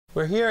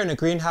We're here in a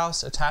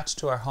greenhouse attached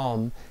to our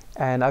home,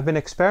 and I've been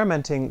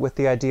experimenting with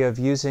the idea of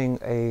using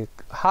a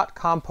hot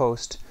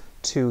compost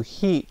to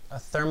heat a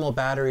thermal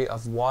battery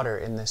of water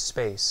in this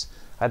space.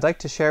 I'd like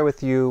to share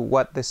with you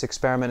what this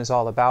experiment is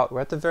all about.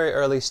 We're at the very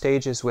early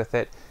stages with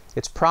it.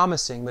 It's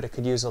promising, but it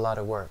could use a lot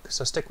of work,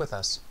 so stick with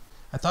us.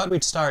 I thought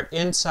we'd start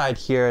inside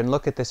here and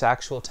look at this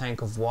actual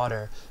tank of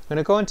water. I'm going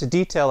to go into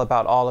detail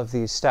about all of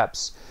these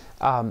steps,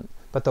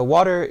 but the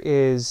water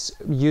is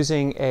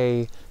using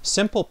a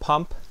simple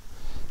pump,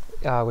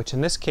 which in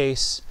this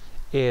case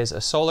is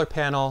a solar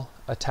panel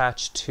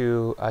attached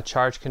to a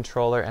charge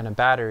controller and a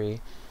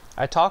battery.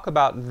 I talk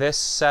about this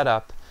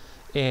setup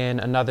in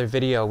another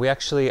video.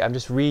 I'm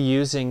just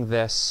reusing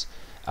this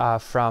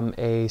from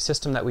a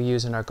system that we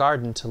use in our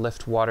garden to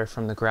lift water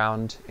from the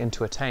ground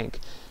into a tank.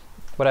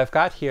 What I've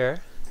got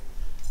here,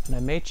 and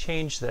I may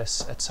change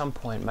this at some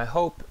point, my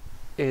hope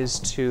is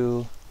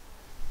to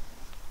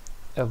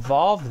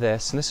evolve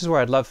this, and this is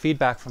where I'd love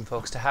feedback from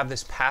folks, to have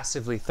this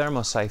passively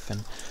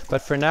thermosiphon.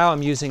 But for now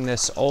I'm using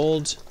this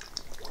old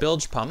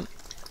bilge pump.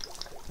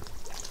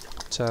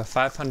 It's a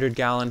 500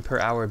 gallon per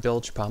hour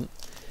bilge pump,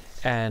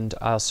 and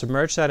I'll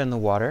submerge that in the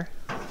water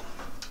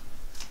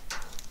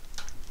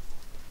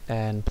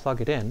and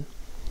plug it in.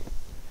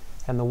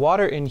 And the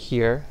water in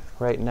here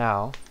right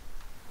now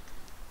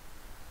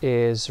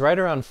is right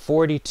around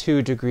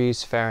 42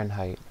 degrees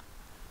Fahrenheit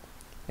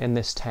in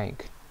this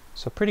tank.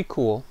 So pretty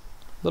cool.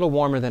 A little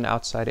warmer than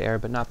outside air,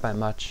 but not by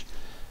much.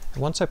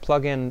 And once I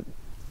plug in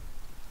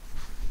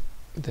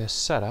this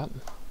setup,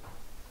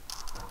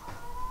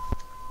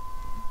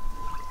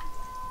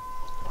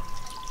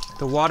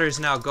 the water is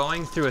now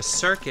going through a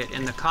circuit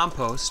in the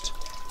compost,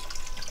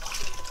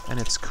 and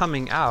it's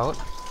coming out.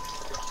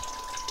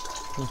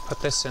 Let me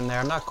put this in there.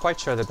 I'm not quite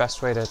sure the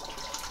best way to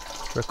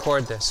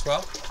record this.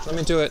 Well, let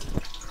me do it.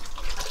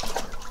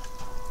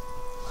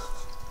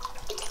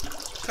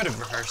 Could have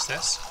rehearsed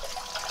this.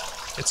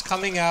 It's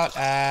coming out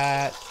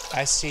at,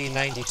 I see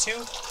 92,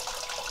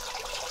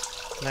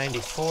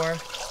 94,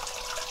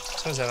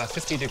 so it's about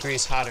 50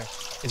 degrees hotter.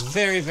 It's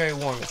very, very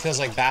warm. It feels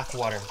like bath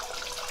water.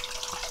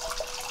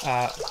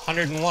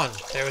 101,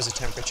 there was a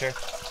temperature.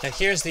 Now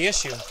here's the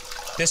issue.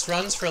 This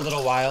runs for a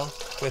little while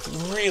with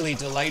really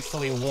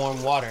delightfully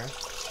warm water,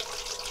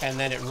 and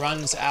then it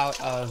runs out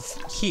of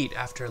heat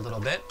after a little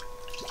bit.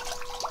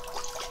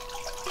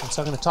 And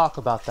so I'm going to talk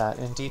about that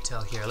in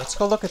detail here. Let's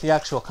go look at the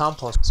actual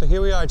compost. So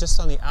here we are just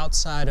on the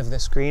outside of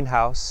this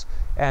greenhouse,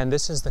 and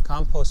this is the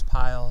compost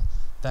pile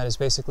that is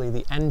basically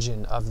the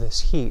engine of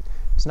this heat.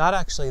 It's not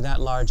actually that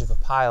large of a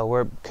pile.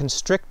 We're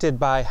constricted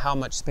by how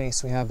much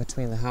space we have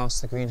between the house,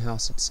 the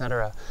greenhouse,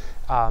 etc.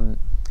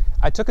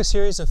 I took a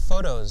series of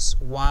photos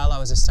while I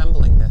was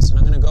assembling this, and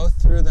I'm going to go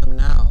through them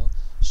now,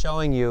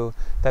 showing you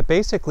that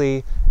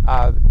basically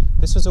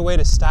this was a way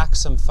to stack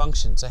some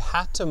functions. I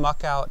had to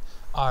muck out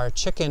our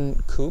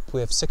chicken coop.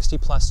 We have 60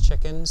 plus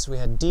chickens. We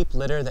had deep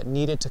litter that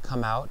needed to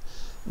come out.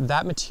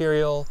 That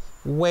material,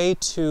 way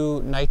too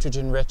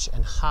nitrogen rich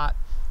and hot,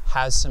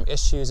 has some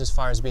issues as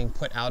far as being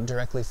put out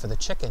directly for the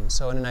chicken.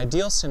 So in an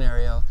ideal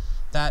scenario,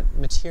 that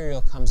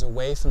material comes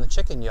away from the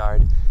chicken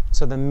yard.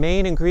 So the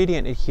main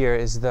ingredient here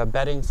is the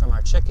bedding from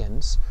our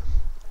chickens.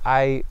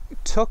 I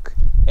took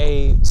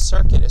a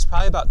circuit, it's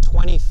probably about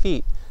 20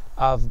 feet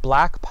of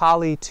black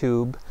poly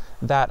tube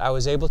that I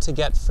was able to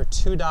get for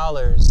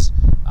 $2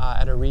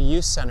 at a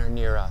reuse center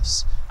near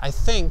us. I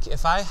think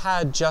if I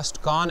had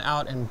just gone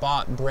out and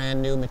bought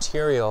brand new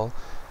material,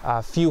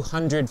 a few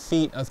hundred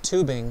feet of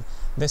tubing,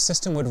 this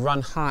system would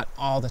run hot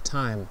all the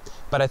time.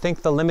 But I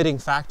think the limiting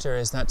factor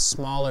is that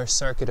smaller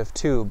circuit of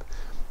tube.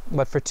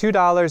 But for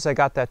 $2 I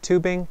got that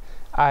tubing.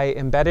 I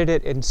embedded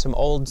it in some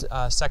old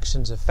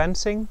sections of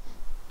fencing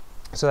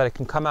so that it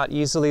can come out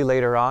easily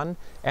later on,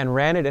 and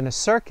ran it in a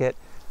circuit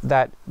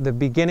that the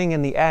beginning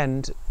and the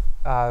end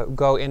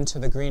go into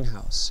the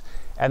greenhouse.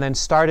 And then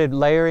started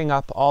layering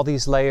up all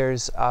these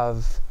layers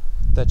of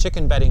the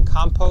chicken bedding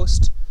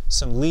compost,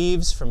 some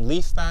leaves from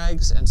leaf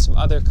bags, and some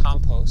other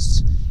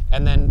composts,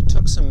 and then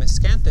took some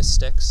miscanthus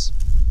sticks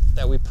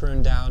that we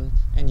pruned down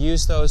and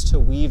used those to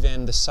weave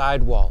in the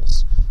side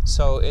walls.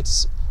 So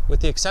it's,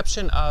 with the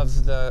exception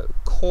of the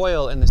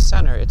coil in the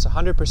center, it's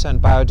 100%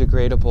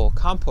 biodegradable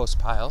compost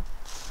pile.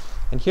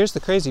 And here's the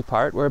crazy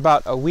part. We're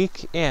about a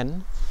week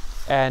in,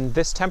 and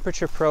this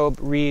temperature probe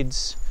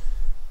reads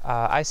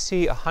I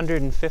see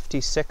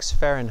 156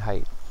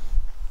 Fahrenheit.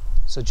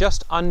 So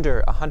just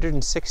under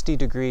 160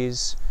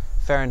 degrees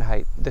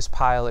Fahrenheit this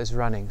pile is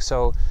running.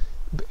 So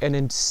an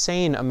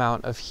insane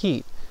amount of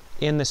heat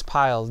in this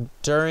pile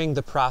during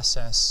the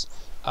process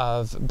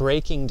of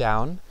breaking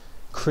down,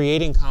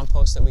 creating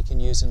compost that we can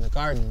use in the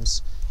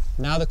gardens.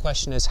 Now the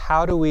question is,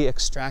 how do we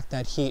extract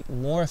that heat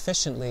more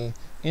efficiently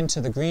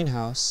into the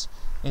greenhouse,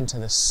 into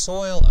the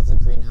soil of the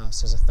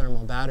greenhouse as a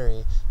thermal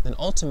battery, then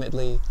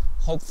ultimately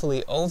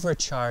hopefully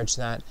overcharge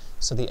that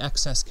so the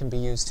excess can be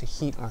used to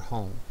heat our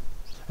home.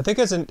 I think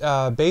as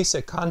a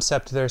basic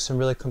concept, there's some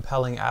really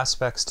compelling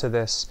aspects to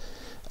this.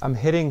 I'm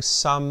hitting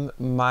some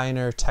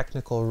minor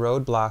technical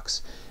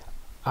roadblocks.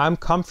 I'm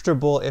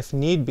comfortable, if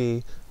need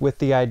be, with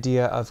the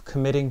idea of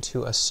committing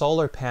to a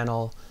solar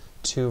panel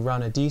to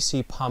run a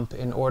DC pump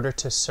in order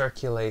to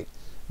circulate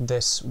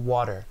this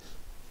water.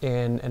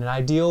 In an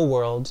ideal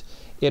world,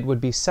 it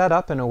would be set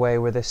up in a way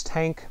where this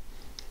tank,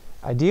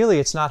 ideally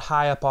it's not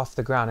high up off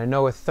the ground. I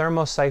know with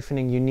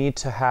thermosiphoning you need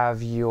to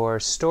have your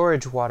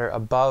storage water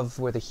above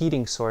where the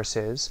heating source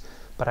is,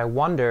 but I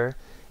wonder,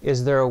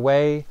 is there a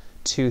way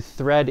to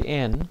thread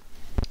in,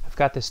 I've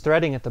got this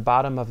threading at the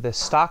bottom of this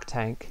stock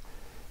tank,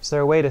 is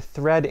there a way to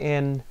thread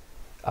in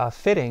a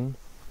fitting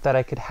that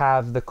I could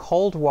have the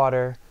cold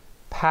water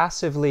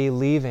passively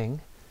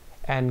leaving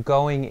and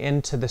going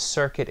into the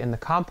circuit in the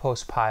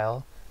compost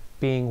pile,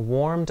 being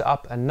warmed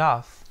up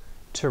enough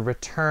to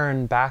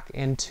return back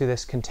into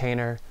this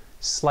container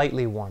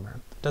slightly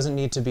warmer. It doesn't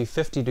need to be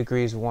 50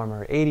 degrees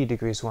warmer, 80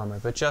 degrees warmer,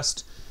 but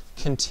just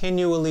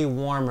continually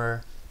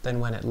warmer than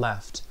when it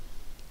left.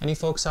 Any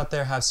folks out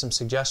there have some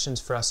suggestions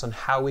for us on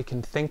how we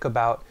can think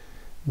about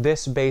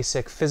this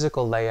basic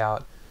physical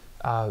layout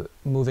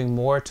moving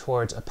more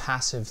towards a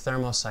passive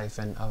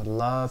thermosiphon? I would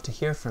love to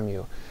hear from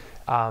you.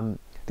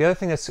 The other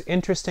thing that's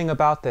interesting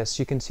about this,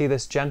 you can see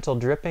this gentle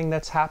dripping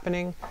that's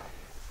happening.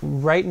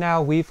 Right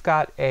now we've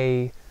got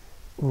a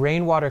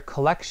rainwater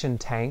collection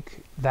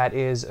tank that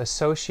is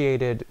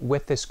associated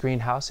with this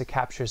greenhouse. It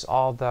captures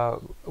all the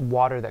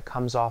water that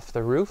comes off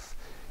the roof.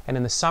 And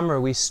in the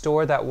summer we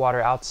store that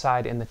water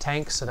outside in the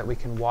tank so that we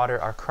can water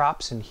our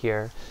crops in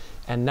here.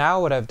 And now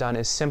what I've done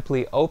is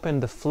simply open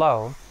the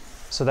flow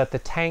so that the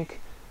tank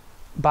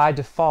by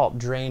default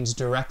drains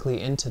directly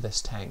into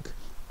this tank.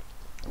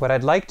 What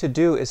I'd like to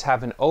do is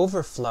have an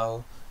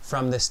overflow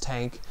from this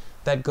tank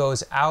that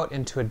goes out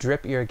into a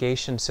drip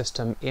irrigation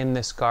system in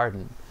this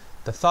garden.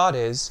 The thought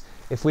is,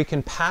 if we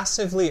can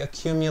passively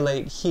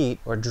accumulate heat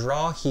or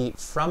draw heat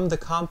from the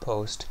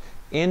compost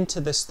into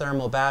this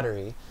thermal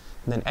battery,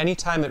 and then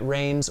anytime it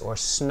rains or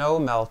snow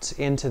melts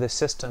into the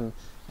system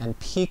and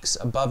peaks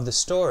above the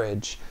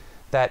storage,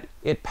 that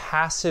it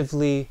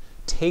passively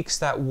takes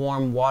that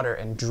warm water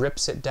and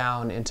drips it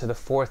down into the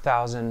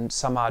 4,000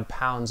 some odd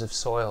pounds of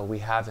soil we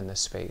have in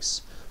this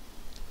space.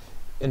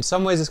 In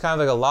some ways it's kind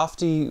of like a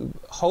lofty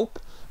hope,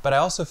 but I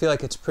also feel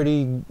like it's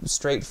pretty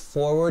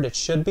straightforward. It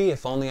should be,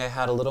 if only I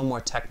had a little more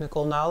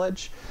technical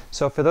knowledge.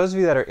 So for those of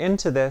you that are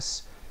into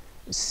this,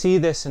 see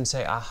this and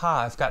say,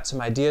 aha, I've got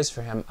some ideas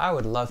for him, I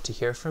would love to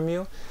hear from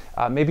you.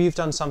 Maybe you've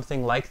done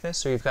something like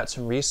this, or you've got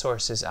some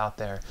resources out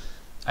there.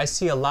 I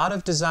see a lot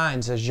of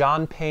designs as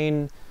Jean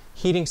Pain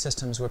heating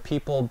systems where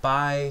people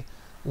buy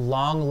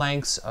long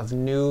lengths of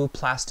new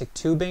plastic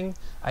tubing.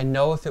 I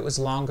know if it was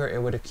longer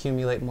it would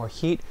accumulate more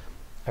heat.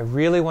 I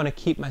really want to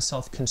keep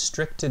myself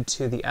constricted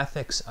to the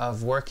ethics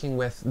of working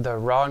with the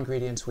raw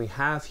ingredients we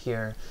have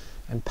here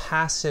and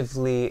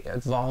passively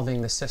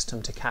evolving the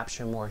system to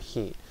capture more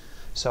heat.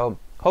 So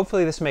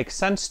hopefully this makes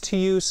sense to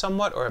you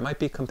somewhat, or it might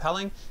be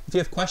compelling. If you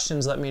have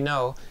questions, let me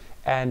know.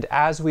 And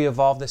as we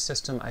evolve this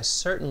system, I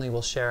certainly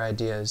will share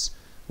ideas.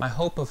 My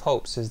hope of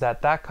hopes is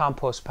that that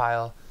compost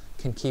pile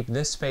can keep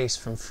this space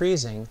from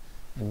freezing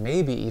and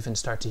maybe even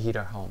start to heat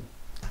our home.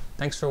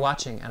 Thanks for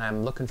watching, and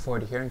I'm looking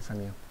forward to hearing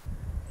from you.